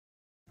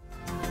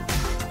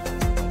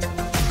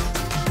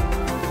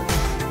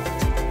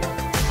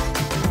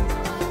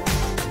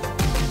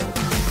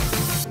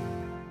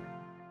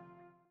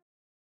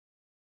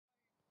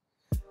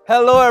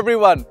Hello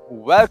everyone,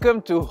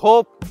 welcome to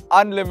Hope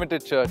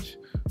Unlimited Church.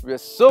 We are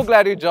so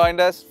glad you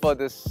joined us for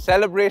this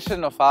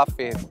celebration of our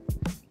faith.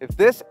 If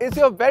this is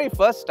your very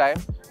first time,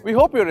 we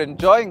hope you're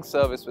enjoying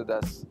service with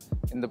us.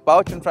 In the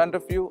pouch in front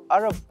of you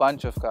are a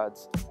bunch of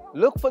cards.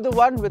 Look for the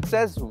one which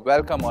says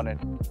welcome on it.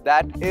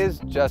 That is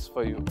just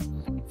for you.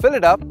 Fill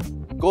it up,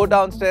 go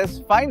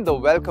downstairs, find the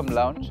welcome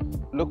lounge,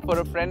 look for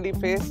a friendly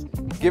face,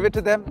 give it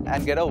to them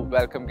and get a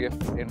welcome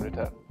gift in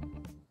return.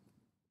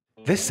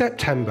 This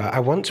September, I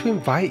want to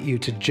invite you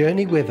to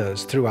journey with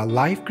us through our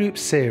life group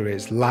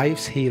series,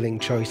 Life's Healing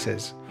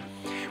Choices.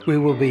 We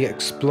will be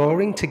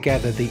exploring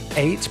together the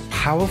 8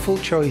 powerful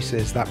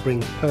choices that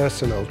bring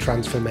personal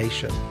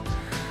transformation.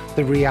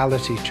 The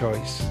reality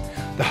choice,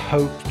 the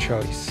hope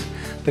choice,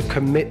 the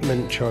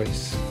commitment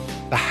choice,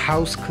 the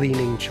house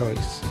cleaning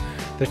choice,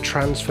 the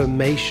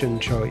transformation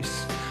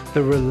choice,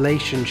 the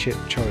relationship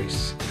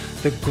choice,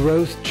 the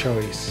growth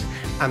choice,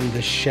 and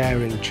the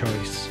sharing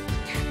choice.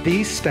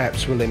 These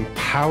steps will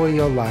empower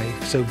your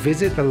life, so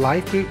visit the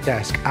life group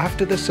desk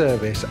after the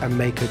service and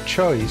make a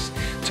choice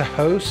to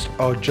host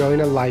or join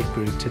a life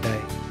group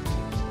today.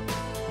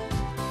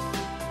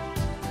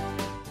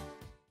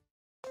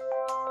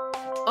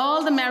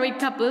 All the married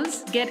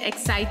couples get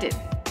excited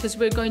because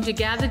we're going to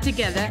gather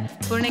together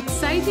for an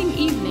exciting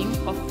evening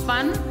of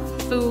fun,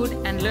 food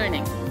and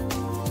learning.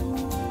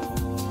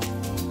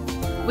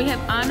 We have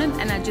Anand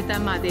and Ajita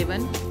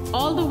Madhavan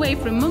all the way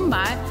from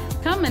Mumbai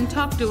come and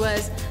talk to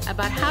us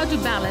about how to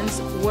balance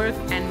work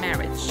and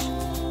marriage.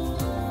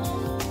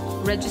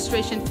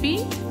 Registration fee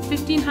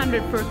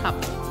 $1,500 per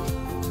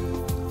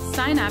couple.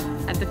 Sign up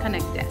at the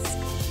Connect desk.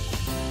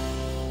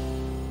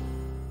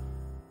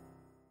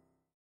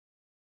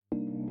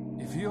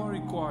 If you are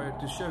required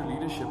to show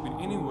leadership in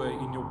any way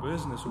in your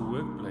business or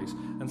workplace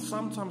and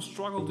sometimes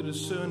struggle to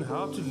discern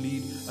how to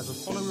lead as a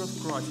follower of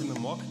Christ in the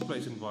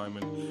marketplace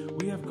environment,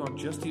 we have got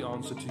just the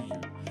answer to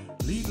you.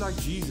 Lead Like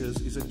Jesus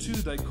is a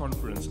 2-day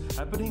conference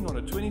happening on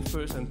the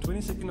 21st and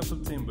 22nd of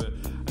September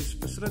and is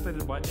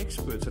facilitated by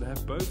experts that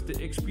have both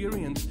the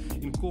experience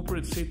in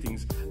corporate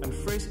settings and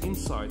fresh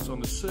insights on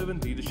the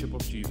servant leadership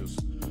of Jesus.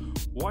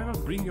 Why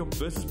not bring your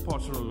business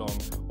partner along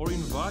or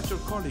invite your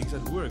colleagues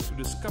at work to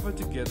discover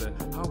together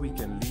how we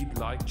can lead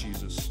like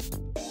Jesus?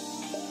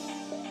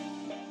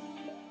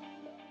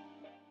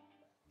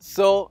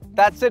 So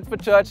that's it for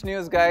church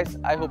news, guys.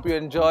 I hope you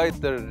enjoyed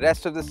the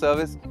rest of the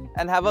service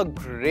and have a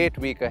great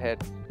week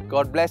ahead.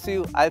 God bless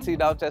you. I'll see you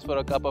downstairs for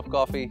a cup of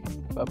coffee.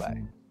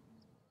 Bye-bye.